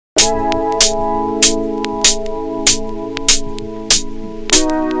What's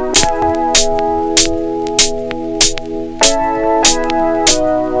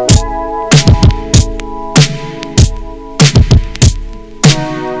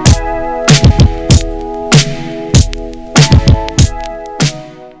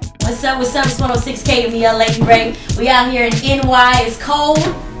up? It's 106 KMEL, Lady Ray. We out here in NY. It's cold.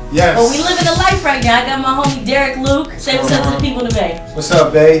 Yes. But we living the life right now. I got my homie Derek Luke. Say what's up to the people in the Bay. What's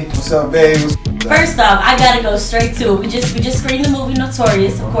up, babe? What's up, babe? First off, I gotta go straight to it. We just screened the movie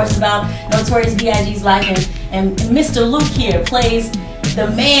Notorious, of course, about Notorious B.I.G.'s life, and Mr. Luke here plays the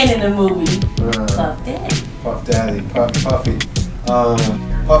man in the movie, Puff Daddy. Puff Daddy, Puffy.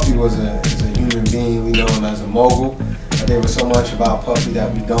 Puffy is a human being. We know him as a mogul. There was so much about Puffy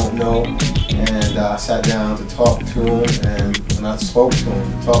that we don't know, and I sat down to talk to him, and when I spoke to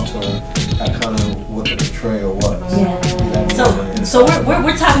him, to talk to him, that kind of what the portrayal was. Yeah. So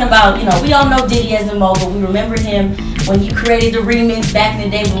we're talking about, you know, we all know Diddy as the mogul. We remember him when you created the remix back in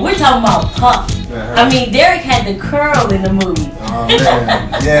the day, but we're talking about Puff. I mean, Derek had the curl in the movie. Oh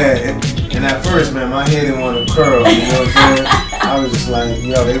man, yeah. And at first, man, my hair didn't want to curl. You know what I'm saying? I was just like,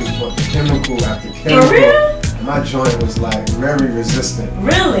 yo, they was putting chemical after chemical. For real? My joint was like very resistant.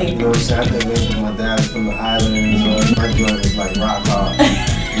 Really? You know what I'm saying? I think maybe my dad's from the islands, so my joint was like rock hard.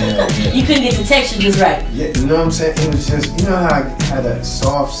 Yeah. You couldn't get the texture just right. Yeah, you know what I'm saying? It was just, you know how I had a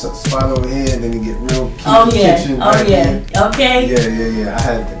soft spot over here and then you get real kitchen back here? Okay. Yeah. I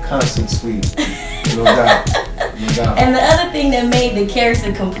had the constant sweet. No doubt. No doubt. And the other thing that made the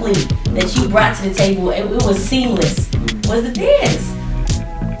character complete that you brought to the table, it was seamless, was the dance.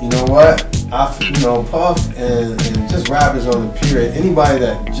 You know what? Puff and just rappers on the period, anybody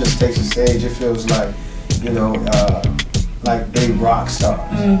that just takes a stage, it feels like, like they rock stars.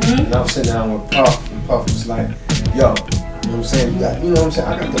 And I was sitting down with Puff, and Puff was like, yo, you know what I'm saying? I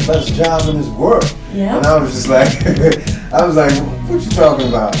got the best job in this world. Yeah. And I was just like, what you talking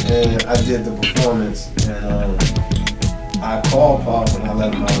about? And I did the performance, and I called Puff and I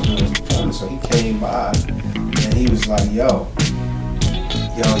let him know I was doing his performance, so he came by, and he was like, yo,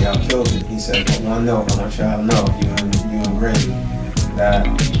 y'all killed it. He said, but one note, I want y'all to know, you and Grady, that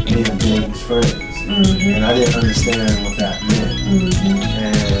me and Big was friends. And I didn't understand what that meant.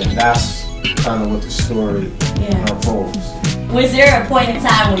 And that's kind of what the story unfolds. Was there a point in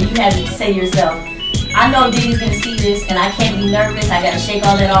time when you had to say to yourself, I know Diddy's going to see this and I can't be nervous, I got to shake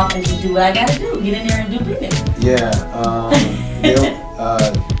all that off and just do what I got to do, get in there and do business? Yeah.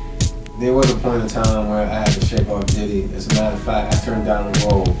 There was a point in time where I had to shake off Diddy. As a matter of fact, I turned down the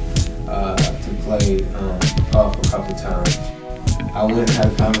role to play Puff a couple times. I went and had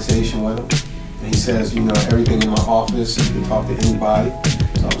a conversation with him, and he says, everything in my office, you can talk to anybody.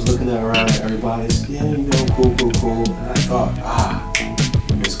 So I was looking around at everybody, and said, yeah, cool. And I thought,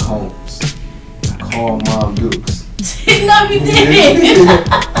 Miss Combs. I called Mom Dukes. No, you didn't.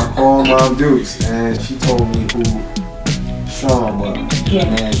 I called Mom Dukes, and she told me who Sean was, the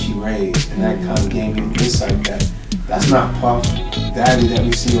man she raised, and that kind of gave me insight that that's not Puff Daddy that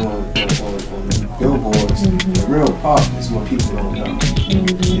we see on the billboards. The real Puff is what people don't know.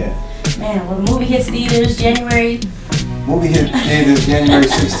 Yeah. Man, well, the movie hits theaters January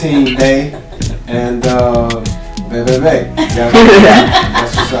 16th, Day, and that's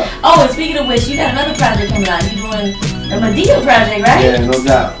what's up. Oh, and speaking of which, you got another project coming out. You're doing the Medea project, right? Yeah, no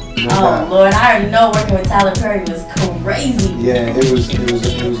doubt. Lord, I already know working with Tyler Perry was crazy. Yeah, it was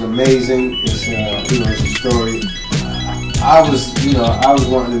amazing. It's it's a story. I was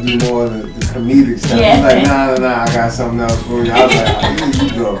wanting to do more of the comedic stuff. I was like, nah, I got something else for you. I was like, here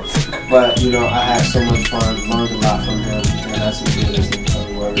you go. But I had so much fun, learned a lot from him, and that's what it is in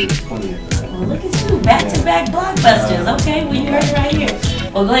February 20th. Well, look at you, back-to-back blockbusters. Okay, well, you heard it right here.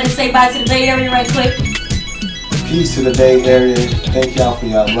 Well, go ahead and say bye to the Bay Area right quick. Peace to the Bay Area. Thank y'all for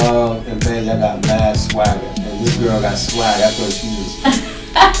your love. And Bay, y'all got mad swagger. And this girl got swag. I thought she was.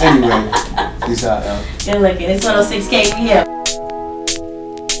 Anyway, peace out, y'all. Good looking. It's 106 KMEL.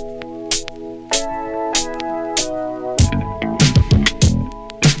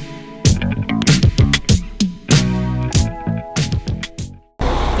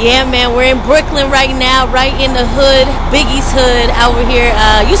 Yeah, man, we're in Brooklyn right now, right in the hood, Biggie's hood over here.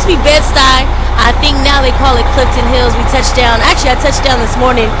 Used to be Bed-Stuy. I think now they call it Clifton Hills. We touched down. Actually, I touched down this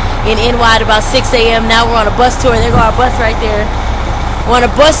morning in NY at about 6 a.m. Now we're on a bus tour. There go our bus right there. We're on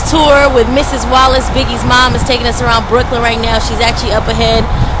a bus tour with Mrs. Wallace. Biggie's mom is taking us around Brooklyn right now. She's actually up ahead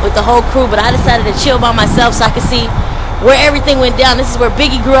with the whole crew, but I decided to chill by myself so I could see where everything went down. This is where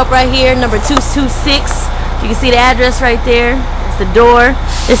Biggie grew up right here, number 226. You can see the address right there. The door.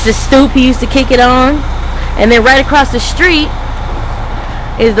 This is the stoop he used to kick it on. And then right across the street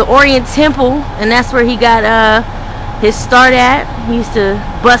is the Orient Temple, and that's where he got his start at. He used to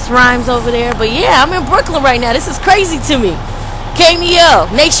bust rhymes over there. But yeah, I'm in Brooklyn right now. This is crazy to me.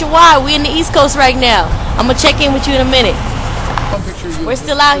 KMEL, nationwide. We in the East Coast right now. I'm gonna check in with you in a minute. We're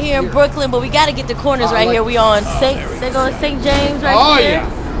still out here in Brooklyn, but we gotta get the corners right here. We on St. James right here.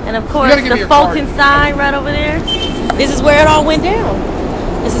 Yeah. And of course the Fulton sign right over there. This is where it all went down.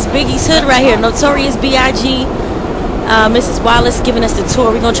 This is Biggie's hood right here. Notorious B.I.G. Mrs. Wallace giving us the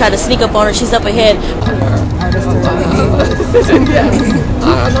tour. We're gonna try to sneak up on her. She's up ahead. Yes.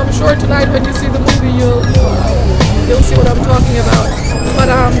 And I'm sure tonight when you see the movie you'll see what I'm talking about. But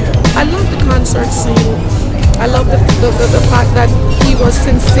I love the concert scene. I love the fact that he was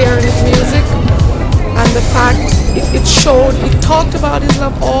sincere in his music, and the fact it showed, it talked about his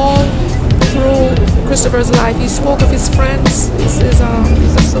love all through Christopher's life. He spoke of his friends, his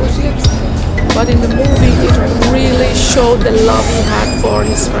associates, but in the movie it really showed the love he had for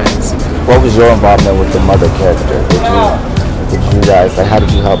his friends. What was your involvement with the mother character? Did you guys, like, how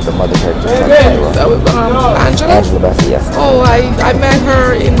did you help the mother character? Angela? Angela Bessie, yes. Oh, I met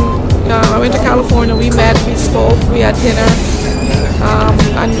her in, I went to California, we met, we spoke, we had dinner.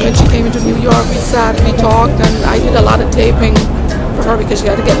 And when she came into New York, we sat, we talked, and I did a lot of taping for her because she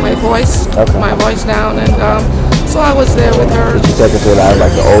had to get my voice down, and so I was there with her. Did you take her to a lot of,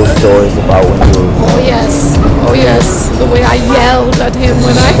 like, the old stories about when you were... Oh yes, the way I yelled at him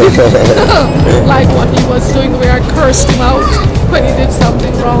when I, like what he was doing, the way I cursed him out when he did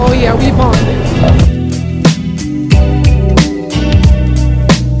something wrong. Oh yeah, we bonded.